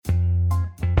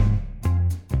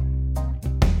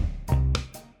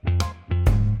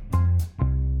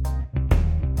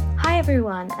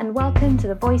everyone, and welcome to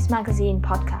the Voice Magazine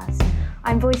podcast.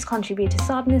 I'm voice contributor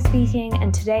Sadhana speaking,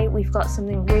 and today we've got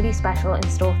something really special in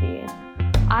store for you.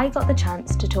 I got the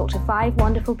chance to talk to 5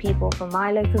 wonderful people from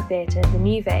my local theatre, the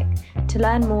New Vic, to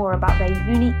learn more about their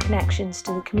unique connections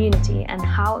to the community and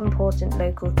how important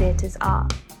local theatres are.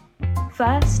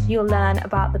 First, you'll learn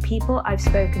about the people I've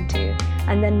spoken to,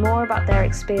 and then more about their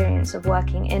experience of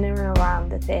working in and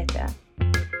around the theatre.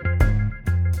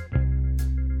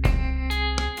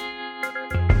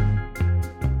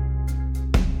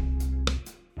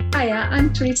 Hiya,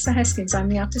 I'm Teresa Heskins. I'm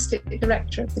the Artistic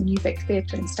Director of the New Vic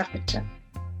Theatre in Staffordshire.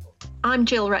 I'm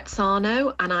Jill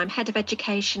Rexano and I'm Head of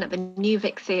Education at the New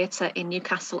Vic Theatre in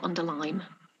Newcastle-under-Lyme.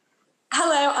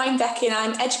 Hello, I'm Becky and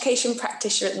I'm Education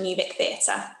Practitioner at the New Vic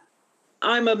Theatre.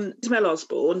 I'm Isabel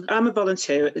Osborne. I'm a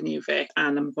volunteer at the New Vic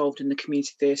and I'm involved in the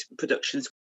community theatre productions.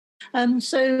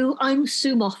 So I'm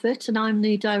Sue Moffat and I'm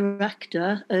the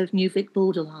Director of New Vic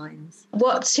Borderlines.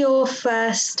 What's your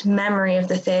first memory of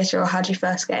the theatre, or how did you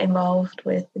first get involved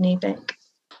with the New Vic?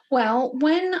 Well,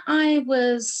 when I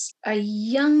was a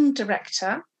young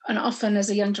director, and often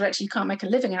as a young director you can't make a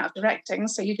living out of directing,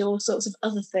 so you do all sorts of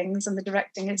other things, and the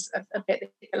directing is a bit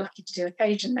that you're lucky to do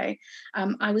occasionally.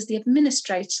 I was the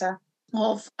administrator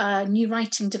of a new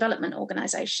writing development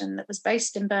organisation that was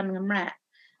based in Birmingham Rep,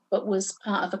 but was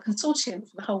part of a consortium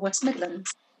for the whole West Midlands.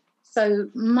 So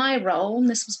my role, and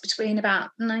this was between about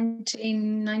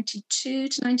 1992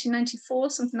 to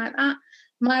 1994, something like that,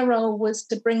 my role was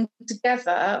to bring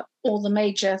together all the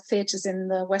major theatres in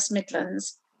the West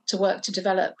Midlands to work to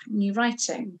develop new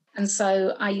writing. And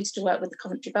so I used to work with the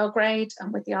Coventry Belgrade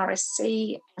and with the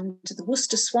RSC and the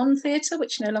Worcester Swan Theatre,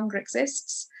 which no longer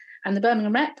exists, and the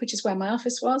Birmingham Rep, which is where my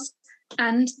office was,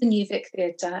 and the New Vic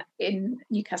Theatre in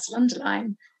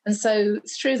Newcastle-under-Lyme. And so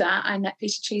through that, I met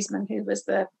Peter Cheeseman, who was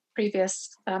the previous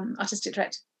artistic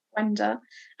director, Wenda,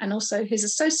 and also his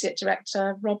associate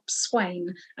director, Rob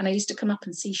Swain. And I used to come up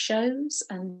and see shows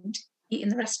and eat in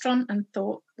the restaurant and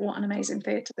thought, what an amazing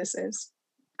theatre this is.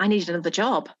 I needed another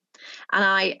job. And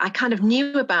I kind of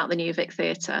knew about the New Vic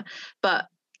Theatre, but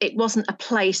it wasn't a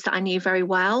place that I knew very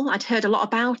well. I'd heard a lot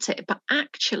about it, but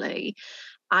actually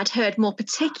I'd heard more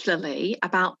particularly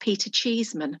about Peter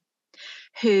Cheeseman,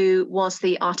 who was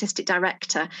the artistic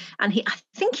director. And I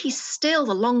think he's still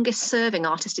the longest serving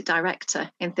artistic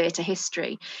director in theatre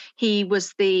history. He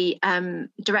was the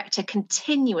director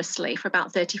continuously for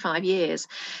about 35 years.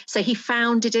 So he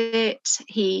founded it.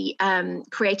 He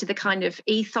created the kind of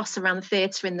ethos around the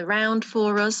theatre in the round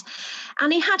for us.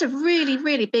 And he had a really,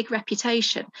 really big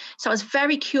reputation. So I was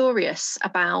very curious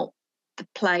about the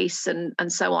place and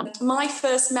so on. My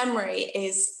first memory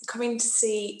is coming to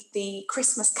see the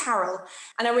Christmas Carol,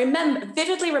 and I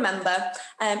vividly remember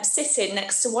sitting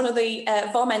next to one of the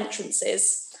VOM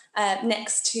entrances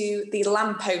next to the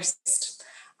lamppost,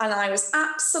 and I was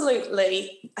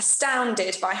absolutely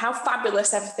astounded by how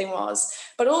fabulous everything was,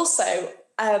 but also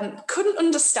couldn't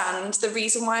understand the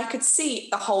reason why I could see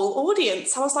the whole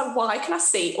audience. I was like, why can I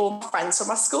see all my friends from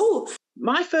my school?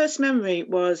 My first memory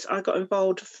was I got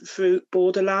involved through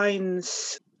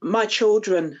Borderlines. My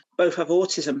children both have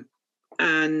autism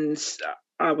and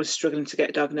I was struggling to get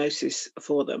a diagnosis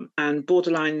for them. And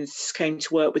Borderlines came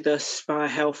to work with us via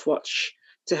Health Watch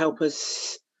to help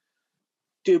us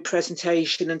do a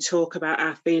presentation and talk about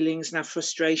our feelings and our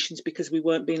frustrations because we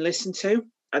weren't being listened to.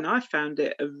 And I found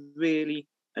it an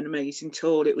amazing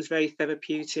tool. It was very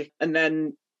therapeutic. And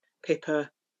then Pippa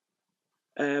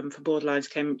from Borderlines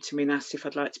came to me and asked if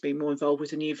I'd like to be more involved with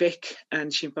the New Vic,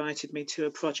 and she invited me to a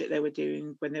project they were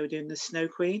doing when they were doing the Snow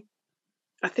Queen.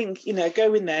 I think,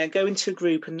 going there, going to a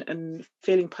group and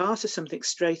feeling part of something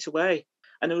straight away.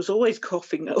 And it was always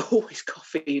coffee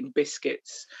and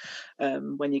biscuits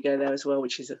when you go there as well,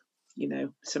 which is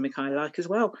something I like as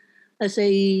well. As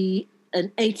an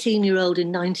 18-year-old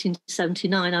in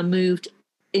 1979, I moved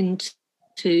into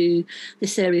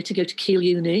this area to go to Keele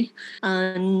Uni,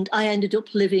 and I ended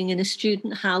up living in a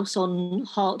student house on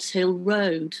Harts Hill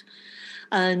Road.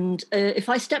 And if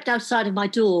I stepped outside of my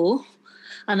door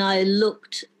and I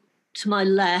looked to my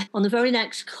left, on the very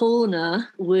next corner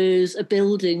was a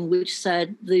building which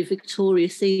said the Victoria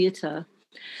Theatre.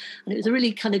 And it was a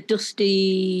really kind of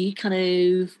dusty, kind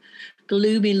of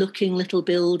gloomy looking little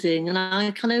building, and I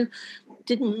kind of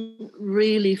didn't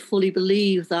really fully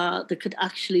believe that there could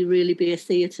actually really be a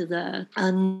theatre there.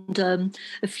 And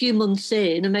a few months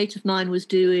in, a mate of mine was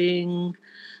doing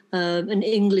an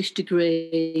English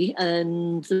degree,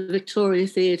 and the Victoria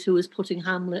Theatre was putting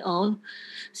Hamlet on.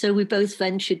 So we both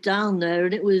ventured down there,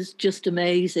 and it was just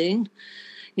amazing.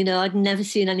 I'd never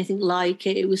seen anything like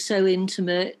it. It was so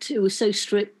intimate. It was so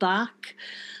stripped back.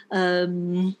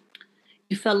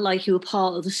 felt like you were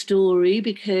part of the story,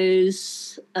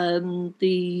 because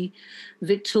the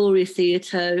Victoria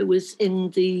Theatre was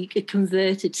in the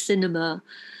converted cinema.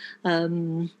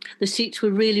 The seats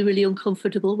were really, really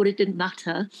uncomfortable, but it didn't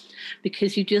matter,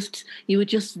 because you were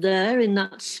just there in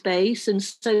that space and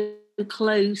so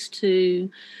close to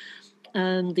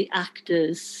the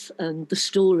actors and the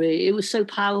story. It was so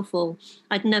powerful.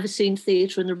 I'd never seen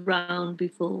theatre in the round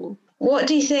before. What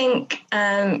do you think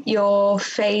your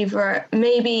favourite,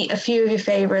 maybe a few of your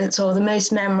favourites, or the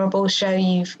most memorable show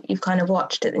you've kind of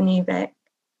watched at the New Vic?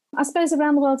 I suppose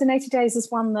Around the World in 80 Days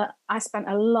is one that I spent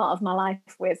a lot of my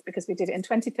life with, because we did it in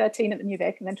 2013 at the New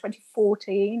Vic, and then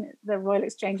 2014 at the Royal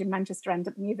Exchange in Manchester and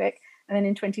at the New Vic, and then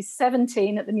in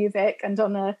 2017 at the New Vic and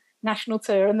on a national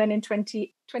tour, and then in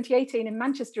 2018 in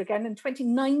Manchester again, and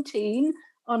 2019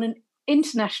 on an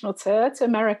international tour to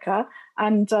America,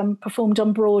 and performed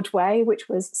on Broadway, which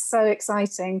was so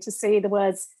exciting to see the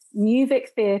words New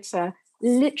Vic Theatre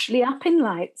literally up in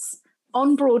lights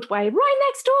on Broadway, right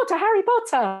next door to Harry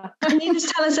Potter. Can you just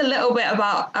tell us a little bit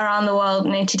about Around the World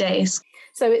in 80 Days?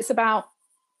 So it's about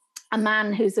a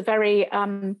man who's a very,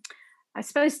 I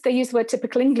suppose they use the word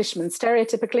typical Englishman,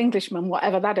 stereotypical Englishman,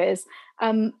 whatever that is,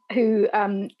 who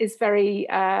is very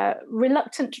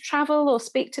reluctant to travel or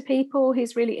speak to people.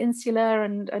 He's really insular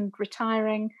and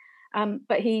retiring,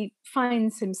 but he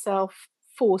finds himself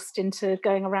forced into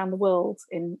going around the world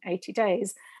in 80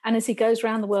 days. And as he goes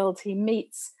around the world, he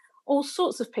meets all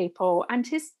sorts of people, and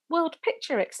his world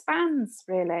picture expands,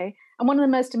 really. And one of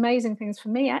the most amazing things for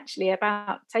me, actually,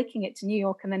 about taking it to New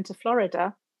York and then to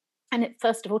Florida, and it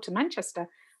first of all to Manchester,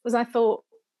 was I thought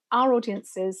our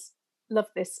audiences love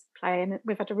this play and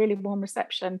we've had a really warm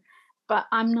reception, but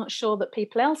I'm not sure that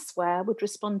people elsewhere would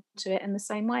respond to it in the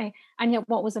same way. And yet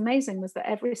what was amazing was that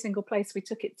every single place we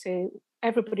took it to,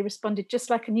 everybody responded just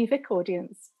like a New Vic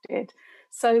audience did.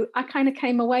 So I kind of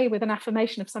came away with an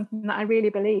affirmation of something that I really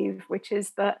believe, which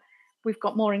is that we've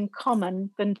got more in common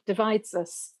than divides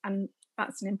us. And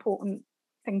that's an important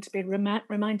thing to be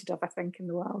reminded of, I think, in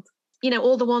the world. You know,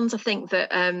 all the ones I think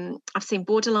that I've seen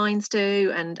Borderlines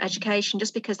do, and Education,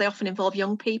 just because they often involve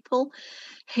young people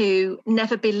who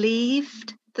never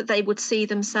believed that they would see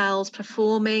themselves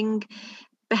performing,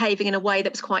 behaving in a way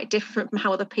that was quite different from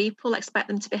how other people expect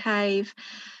them to behave.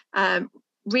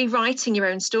 Rewriting your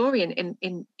own story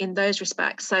in those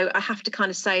respects. So I have to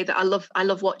kind of say that I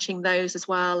love watching those as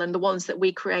well, and the ones that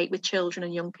we create with children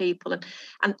and young people,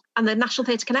 and the National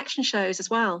Theatre Connection shows as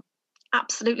well.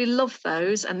 Absolutely love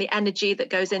those and the energy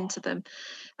that goes into them.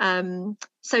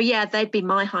 So yeah, they'd be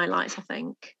my highlights, I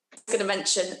think. I'm going to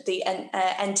mention the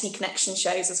NT Connection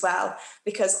shows as well,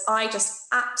 because I just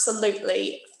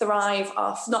absolutely thrive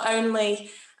off not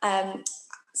only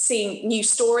seeing new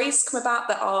stories come about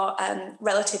that are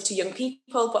relative to young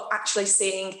people, but actually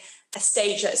seeing a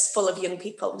stage that is full of young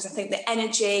people, because I think the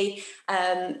energy,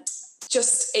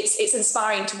 it's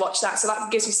inspiring to watch that. So that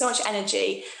gives me so much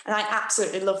energy, and I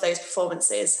absolutely love those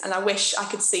performances, and I wish I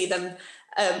could see them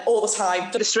all the time.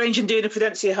 The Strange and Doing of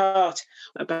Fidencia Heart,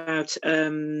 about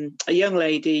a young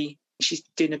lady. She's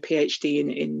doing a PhD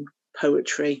in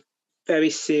poetry, very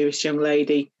serious young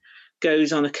lady,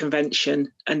 goes on a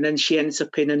convention, and then she ends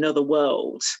up in another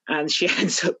world, and she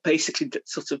ends up basically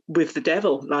sort of with the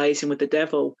devil, liaising with the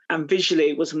devil. And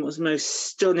visually it was one of the most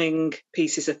stunning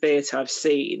pieces of theatre I've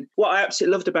seen. What I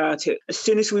absolutely loved about it, as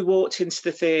soon as we walked into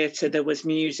the theatre, there was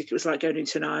music. It was like going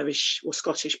into an Irish or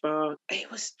Scottish bar.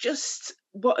 It was just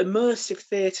what immersive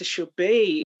theatre should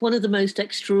be. One of the most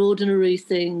extraordinary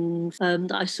things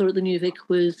that I saw at the New Vic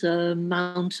was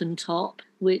Mountaintop,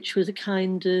 which was a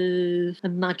kind of a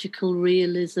magical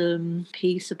realism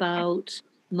piece about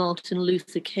Martin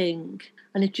Luther King.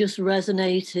 And it just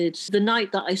resonated. The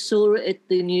night that I saw it at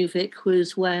the New Vic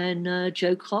was when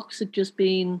Joe Cox had just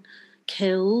been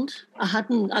killed.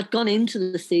 I'd gone into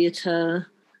the theatre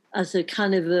as a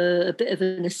kind of a bit of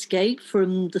an escape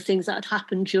from the things that had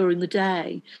happened during the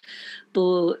day.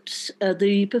 But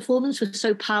the performance was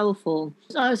so powerful.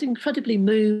 I was incredibly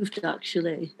moved,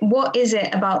 actually. What is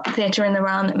it about theatre in the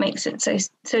round that makes it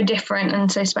so different and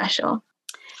so special?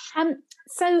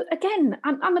 So again,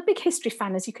 I'm a big history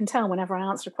fan, as you can tell whenever I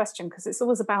answer a question, because it's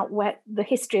always about where the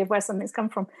history of where something's come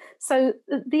from. So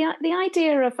the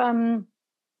idea of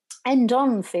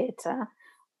end-on theatre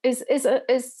is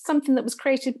something that was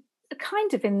created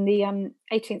kind of in the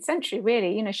 18th century,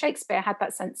 really. You know, Shakespeare had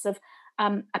that sense of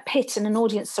a pit and an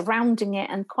audience surrounding it,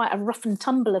 and quite a rough and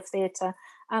tumble of theatre.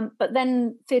 But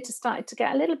then theatre started to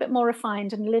get a little bit more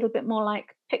refined and a little bit more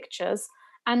like pictures,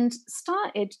 and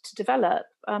started to develop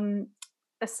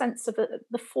a sense of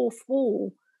the fourth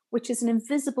wall, which is an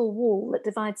invisible wall that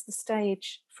divides the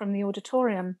stage from the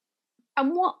auditorium.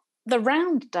 what the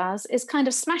round does is kind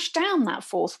of smash down that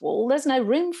fourth wall. There's no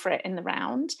room for it in the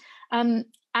round, and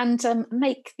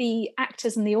make the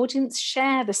actors and the audience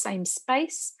share the same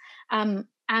space,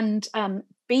 and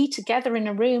be together in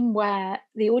a room where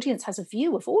the audience has a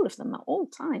view of all of them at all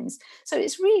times. So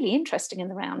it's really interesting in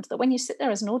the round that when you sit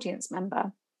there as an audience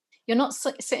member, you're not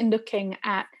sitting looking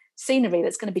at scenery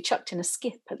that's going to be chucked in a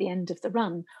skip at the end of the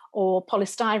run, or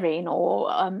polystyrene, or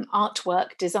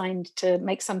artwork designed to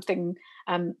make something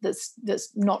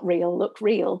that's not real look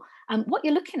real. What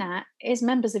you're looking at is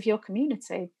members of your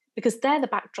community, because they're the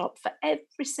backdrop for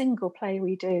every single play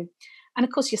we do. And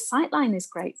of course, your sightline is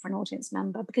great for an audience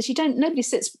member, because nobody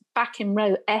sits back in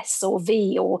row S or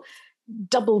V or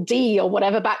double D or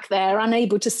whatever back there,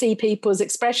 unable to see people's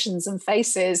expressions and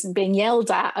faces and being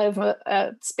yelled at over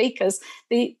speakers.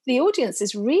 The audience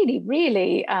is really,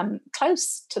 really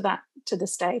close to the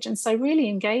stage, and so really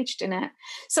engaged in it.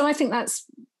 So I think that's,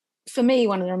 for me,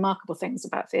 one of the remarkable things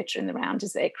about theatre in the round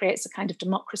is that it creates a kind of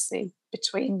democracy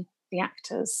between the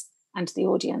actors and the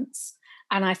audience.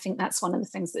 And I think that's one of the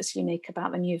things that's unique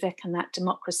about the New Vic, and that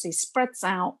democracy spreads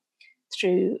out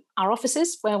through our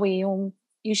offices, where we all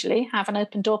usually have an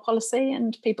open door policy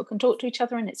and people can talk to each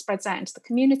other, and it spreads out into the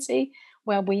community,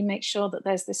 where we make sure that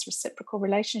there's this reciprocal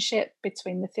relationship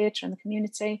between the theatre and the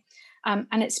community.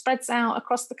 And it spreads out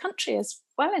across the country as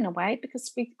well, in a way,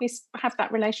 because we have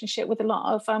that relationship with a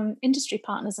lot of industry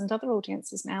partners and other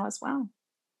audiences now as well.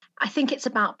 I think it's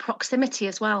about proximity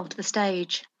as well to the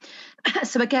stage.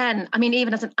 So again, I mean,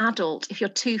 even as an adult, if you're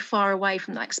too far away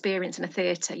from that experience in a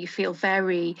theatre, you feel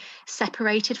very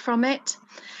separated from it.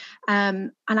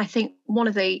 And I think one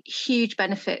of the huge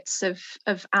benefits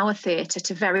of our theatre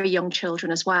to very young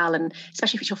children as well, and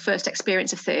especially if it's your first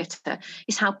experience of theatre,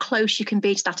 is how close you can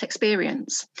be to that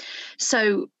experience.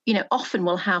 So, often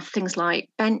we'll have things like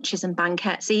benches and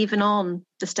banquettes even on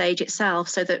the stage itself,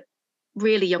 so that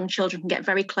really young children can get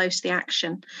very close to the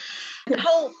action. The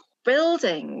whole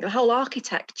building, the whole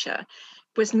architecture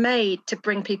was made to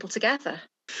bring people together.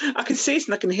 I can see it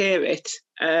and I can hear it,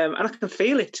 and I can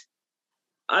feel it.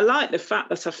 I like the fact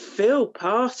that I feel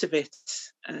part of it.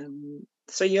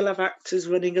 So you'll have actors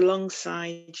running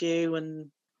alongside you,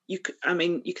 and you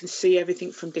can see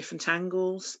everything from different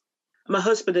angles. My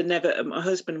husband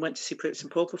went to see Prince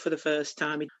and Pauper for the first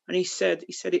time, and he said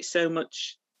it's so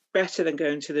much better than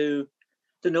going to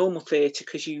the normal theatre,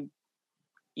 because you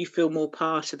feel more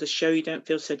part of the show. You don't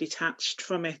feel so detached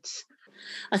from it.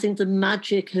 I think the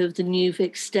magic of the New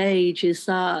Vic stage is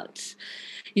that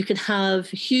you can have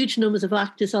huge numbers of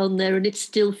actors on there and it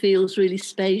still feels really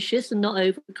spacious and not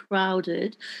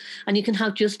overcrowded. And you can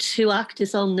have just 2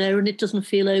 actors on there and it doesn't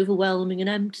feel overwhelming and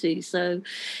empty. So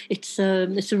it's a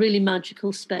really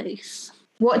magical space.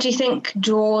 What do you think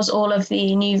draws all of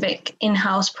the New Vic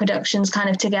in-house productions kind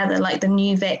of together, like the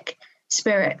New Vic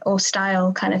spirit or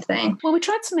style kind of thing? Well, we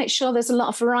tried to make sure there's a lot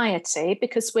of variety,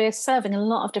 because we're serving a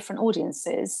lot of different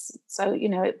audiences. So,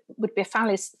 it would be a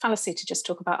fallacy to just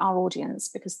talk about our audience,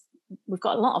 because we've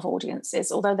got a lot of audiences,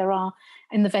 although there are,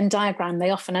 in the Venn diagram,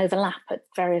 they often overlap at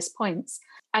various points.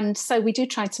 And so we do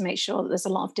try to make sure that there's a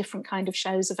lot of different kind of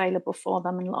shows available for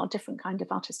them, and a lot of different kind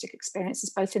of artistic experiences,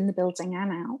 both in the building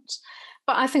and out.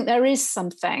 But I think there is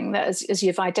something that, as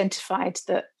you've identified,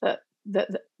 that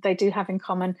they do have in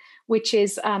common, which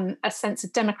is a sense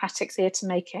of democratic theatre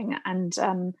making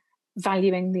and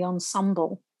valuing the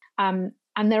ensemble. And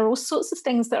there are all sorts of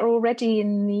things that are already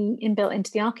inbuilt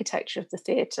into the architecture of the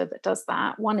theatre that does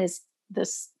that. One is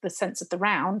the sense of the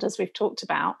round, as we've talked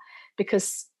about,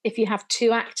 because if you have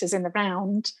 2 actors in the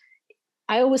round,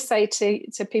 I always say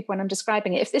to people when I'm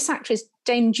describing it, if this actor is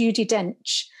Dame Judi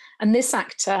Dench and this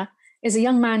actor is a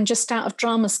young man just out of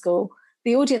drama school,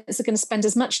 the audience are going to spend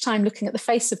as much time looking at the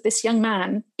face of this young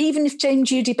man. Even if Dame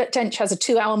Judi Dench has a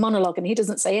 2-hour monologue and he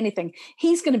doesn't say anything,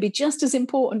 he's going to be just as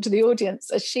important to the audience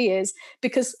as she is,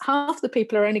 because half the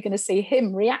people are only going to see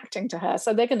him reacting to her.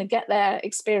 So they're going to get their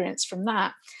experience from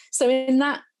that. So in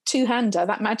that two-hander,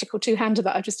 that magical two-hander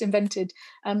that I've just invented,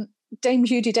 Dame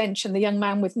Judi Dench and the young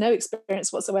man with no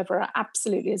experience whatsoever are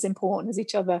absolutely as important as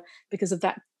each other, because of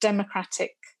that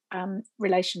democratic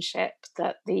relationship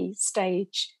that the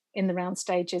stage in the round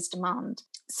stages demand.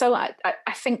 So I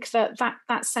think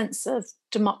that sense of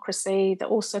democracy that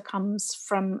also comes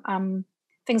from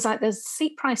things like the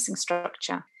seat pricing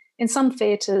structure. In some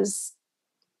theatres,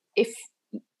 if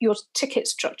your ticket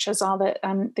structures are that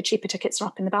the cheaper tickets are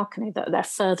up in the balcony, that they're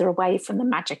further away from the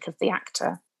magic of the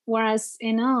actor. Whereas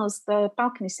in ours, the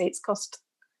balcony seats cost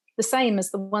the same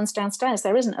as the ones downstairs.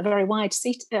 There isn't a very wide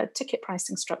ticket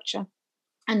pricing structure.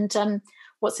 And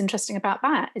what's interesting about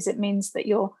that is it means that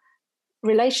you're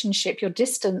relationship, your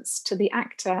distance to the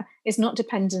actor is not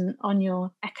dependent on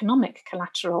your economic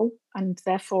collateral and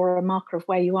therefore a marker of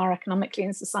where you are economically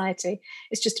in society.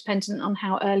 It's just dependent on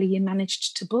how early you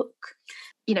managed to book.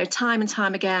 You know, time and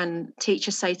time again,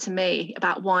 teachers say to me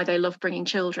about why they love bringing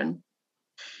children,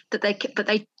 that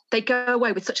they go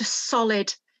away with such a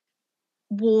solid,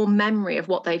 warm memory of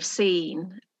what they've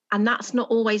seen. And that's not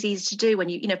always easy to do when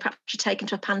you know, perhaps you're taken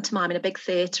to a pantomime in a big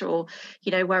theatre or, you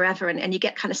know, wherever, and you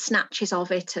get kind of snatches of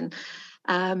it. And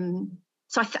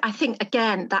so I think,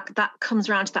 again, that comes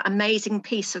around to that amazing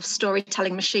piece of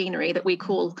storytelling machinery that we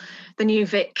call the New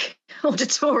Vic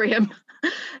Auditorium.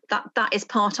 that is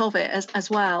part of it as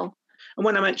well. And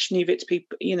when I mention New Vic to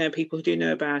people, you know, people who do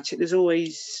know about it, there's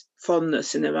always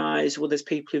fondness in their eyes. Well, there's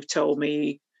people who've told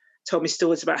me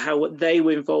stories about how they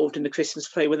were involved in the Christmas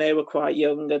play when they were quite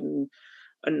young, and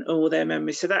all their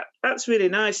memories. So that's really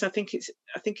nice. I think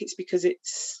it's because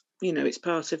it's, you know, it's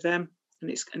part of them,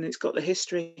 and it's got the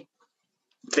history.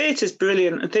 Theatre's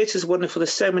brilliant, and theatre's wonderful.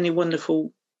 There's so many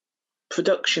wonderful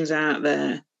productions out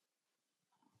there.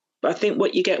 But I think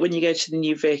what you get when you go to the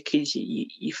New Vic is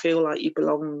you feel like you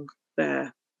belong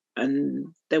there,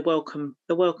 and they welcome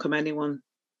anyone.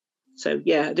 So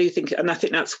yeah, I do think, and I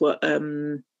think that's what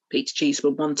Peter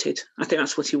Cheeseman wanted. I think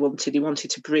that's what he wanted. He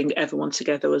wanted to bring everyone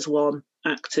together as one: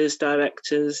 actors,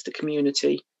 directors, the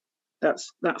community.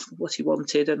 That's what he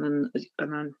wanted, and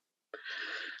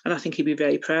I think he'd be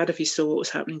very proud if he saw what was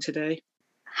happening today.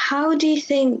 How do you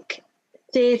think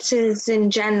theatres in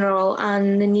general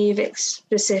and the New Vic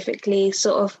specifically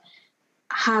sort of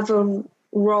have a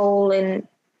role in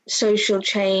social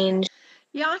change?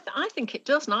 Yeah, I think it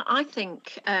does. And I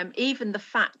think even the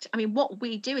fact, I mean, what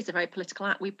we do is a very political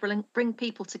act. We bring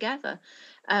people together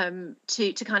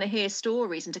to kind of hear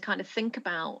stories and to kind of think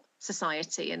about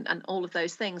society and all of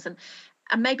those things. And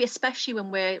maybe especially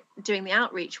when we're doing the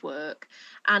outreach work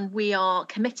and we are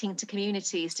committing to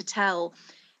communities to tell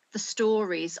the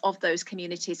stories of those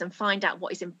communities and find out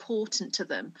what is important to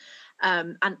them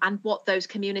and what those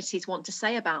communities want to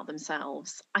say about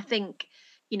themselves. I think,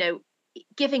 you know,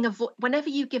 whenever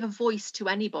you give a voice to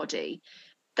anybody,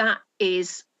 that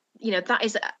is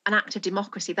an act of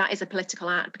democracy. That is a political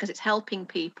act, because it's helping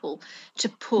people to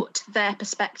put their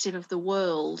perspective of the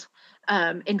world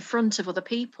in front of other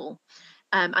people.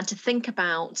 And to think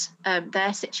about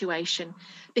their situation,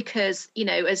 because, you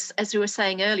know, as we were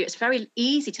saying earlier, it's very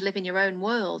easy to live in your own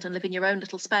world and live in your own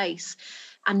little space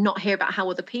and not hear about how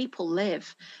other people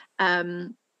live.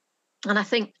 And I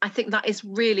think that is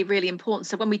really, really important.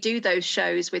 So when we do those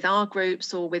shows with our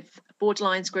groups or with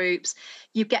Borderlines groups,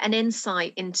 you get an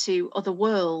insight into other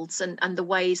worlds and the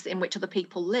ways in which other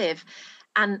people live.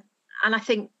 And I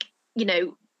think, you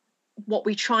know, what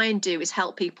we try and do is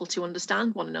help people to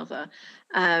understand one another.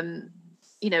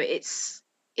 You know,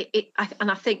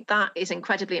 I think that is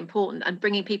incredibly important, and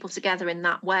bringing people together in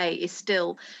that way is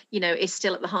still at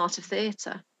the heart of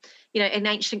theatre. You know, in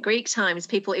ancient Greek times,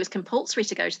 it was compulsory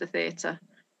to go to the theatre.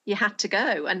 You had to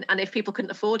go, and if people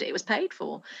couldn't afford it, it was paid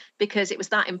for, because it was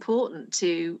that important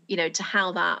to, you know, to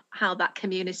how that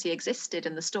community existed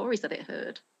and the stories that it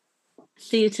heard.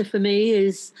 Theatre for me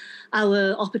is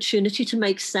our opportunity to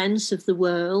make sense of the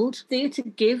world. Theatre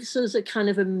gives us a kind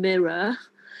of a mirror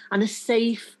and a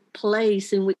safe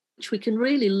place in which we can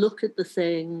really look at the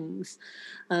things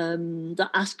that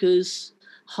ask us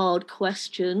hard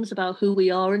questions about who we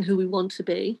are and who we want to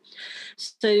be.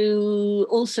 So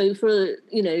also for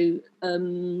me,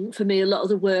 a lot of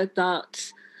the work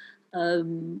that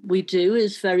we do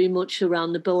is very much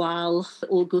around the Boal,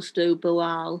 Augusto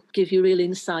Boal, give you real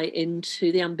insight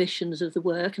into the ambitions of the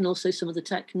work and also some of the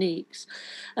techniques.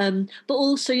 But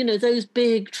also, you know, those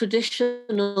big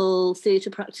traditional theatre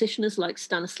practitioners like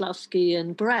Stanislavski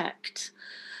and Brecht.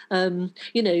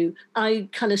 You know, I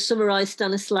kind of summarise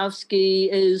Stanislavski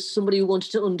as somebody who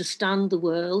wanted to understand the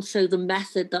world. So the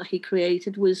method that he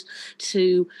created was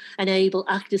to enable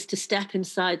actors to step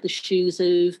inside the shoes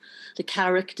of the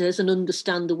characters and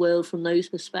understand the world from those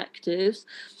perspectives.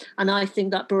 And I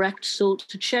think that Brecht sought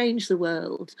to change the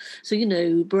world. So, you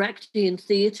know, Brechtian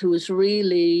theatre was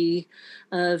really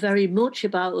very much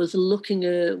about us looking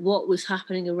at what was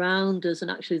happening around us and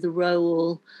actually the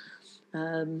role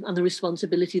and the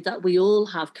responsibility that we all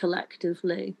have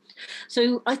collectively.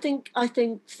 So I think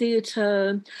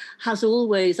theatre has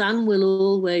always and will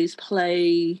always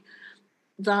play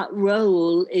that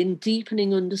role in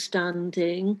deepening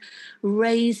understanding,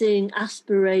 raising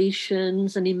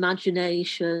aspirations and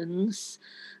imaginations,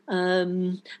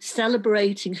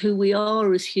 celebrating who we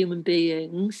are as human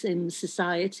beings in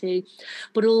society,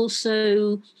 but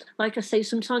also, like I say,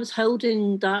 sometimes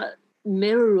holding that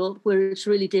mirror up where it's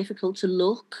really difficult to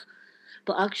look,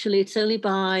 But actually, it's only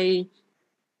by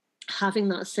having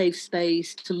that safe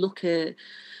space to look at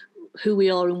who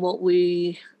we are and what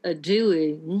we are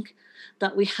doing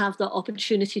that we have that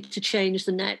opportunity to change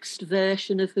the next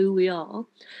version of who we are.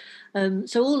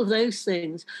 So all of those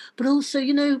things. But also,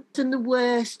 in the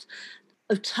worst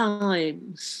of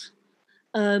times,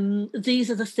 these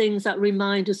are the things that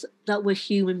remind us that we're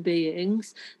human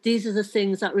beings. These are the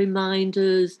things that remind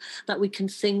us that we can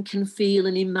think and feel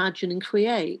and imagine and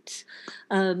create.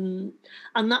 And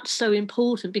that's so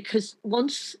important, because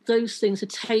once those things are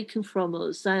taken from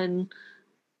us, then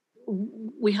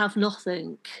we have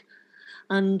nothing.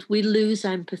 And we lose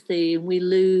empathy and we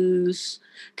lose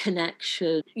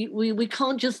connection. We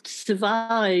can't just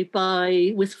survive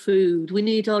with food. We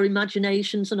need our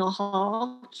imaginations and our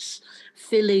hearts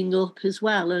filling up as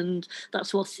well. And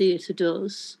that's what theatre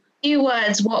does. Few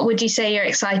words, what would you say you're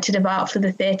excited about for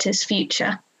the theatre's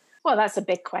future? Well, that's a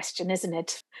big question, isn't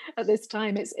it? At this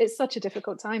time, it's such a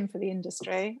difficult time for the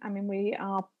industry. I mean, we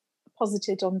are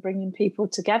posited on bringing people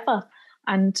together.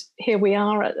 And here we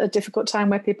are at a difficult time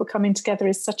where people coming together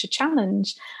is such a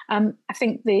challenge. I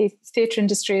think the theatre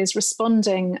industry is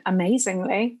responding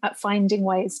amazingly at finding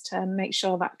ways to make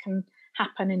sure that can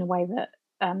happen in a way that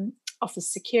offers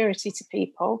security to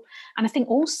people. And I think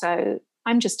also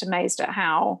I'm just amazed at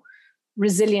how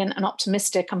resilient and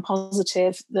optimistic and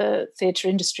positive the theatre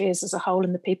industry is as a whole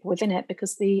and the people within it,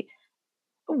 because the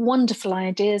wonderful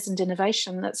ideas and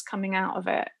innovation that's coming out of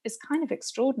it is kind of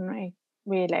extraordinary,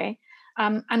 really.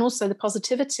 And also the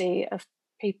positivity of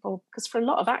people, because for a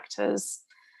lot of actors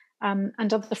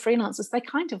and other freelancers, they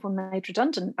kind of were made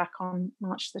redundant back on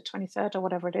March the 23rd or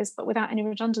whatever it is, but without any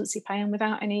redundancy pay and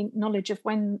without any knowledge of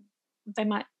when they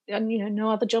might, and no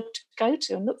other job to go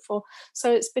to and look for.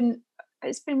 So it's been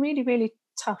really, really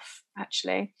tough,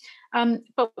 actually.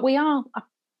 But we are a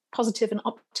positive and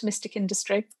optimistic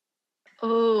industry.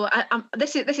 Oh,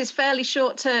 this is fairly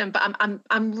short term, but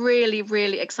I'm really,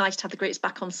 really excited to have the groups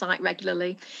back on site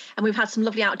regularly. And we've had some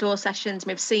lovely outdoor sessions.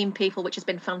 We've seen people, which has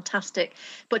been fantastic.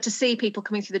 But to see people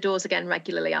coming through the doors again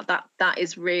regularly, that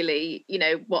is really,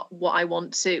 what I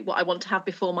want to have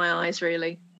before my eyes,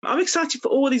 really. I'm excited for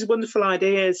all these wonderful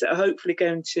ideas that are hopefully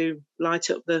going to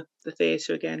light up the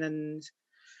theatre again, and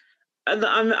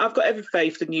I've got every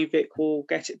faith the New Vic will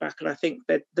get it back. And I think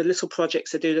that the little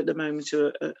projects they're doing at the moment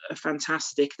are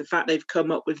fantastic. The fact they've come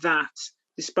up with that,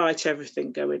 despite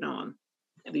everything going on,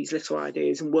 these little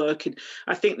ideas and working.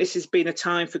 I think this has been a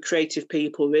time for creative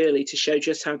people, really, to show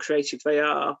just how creative they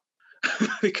are,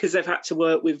 because they've had to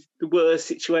work with the worst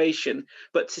situation,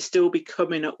 but to still be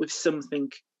coming up with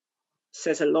something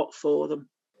says a lot for them.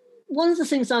 One of the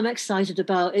things I'm excited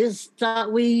about is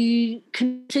that we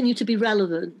continue to be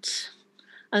relevant.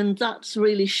 And that's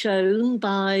really shown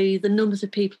by the numbers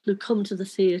of people who come to the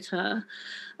theatre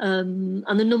and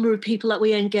the number of people that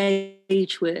we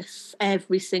engage with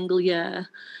every single year.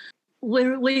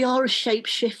 We are a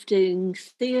shape-shifting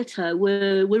theatre.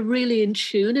 We're really in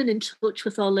tune and in touch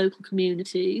with our local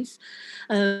communities.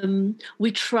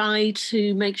 We try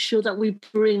to make sure that we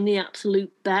bring the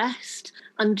absolute best.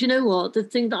 And you know what? The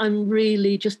thing that I'm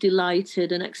really just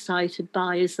delighted and excited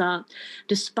by is that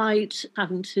despite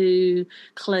having to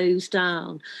close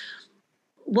down,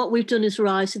 what we've done is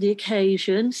rise to the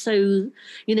occasion. So,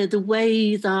 the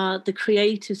way that the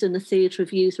creatives in the theatre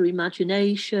have used their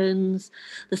imaginations,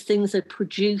 the things they're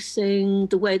producing,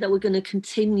 the way that we're going to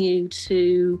continue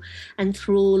to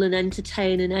enthrall and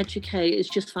entertain and educate is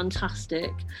just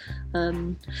fantastic.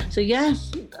 So,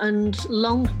 yes, and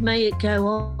long may it go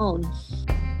on.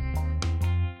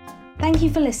 Thank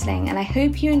you for listening, and I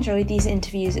hope you enjoyed these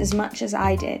interviews as much as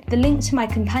I did. The link to my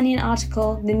companion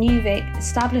article, The New Vic,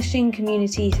 Establishing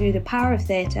Community Through the Power of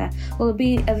Theatre, will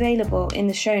be available in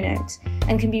the show notes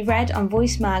and can be read on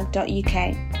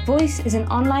voicemag.uk. Voice is an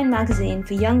online magazine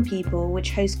for young people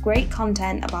which hosts great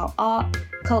content about art,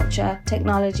 culture,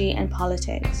 technology and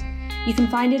politics. You can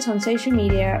find it on social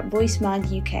media at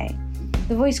voicemag.uk.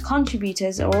 The Voice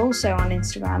contributors are also on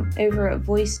Instagram over at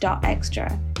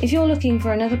voice.extra. If you're looking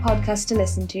for another podcast to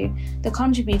listen to, the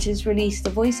contributors release the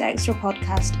Voice Extra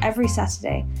podcast every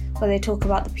Saturday, where they talk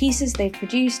about the pieces they've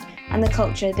produced and the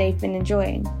culture they've been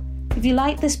enjoying. If you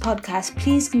like this podcast,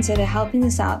 please consider helping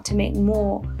us out to make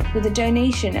more with a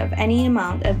donation of any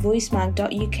amount at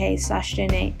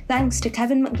voicemag.uk/donate. Thanks to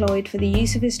Kevin McLeod for the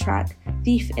use of his track,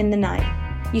 Thief in the Night.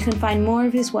 You can find more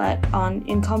of his work on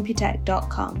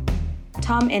incompetech.com.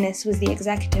 Tom Innes was the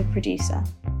executive producer.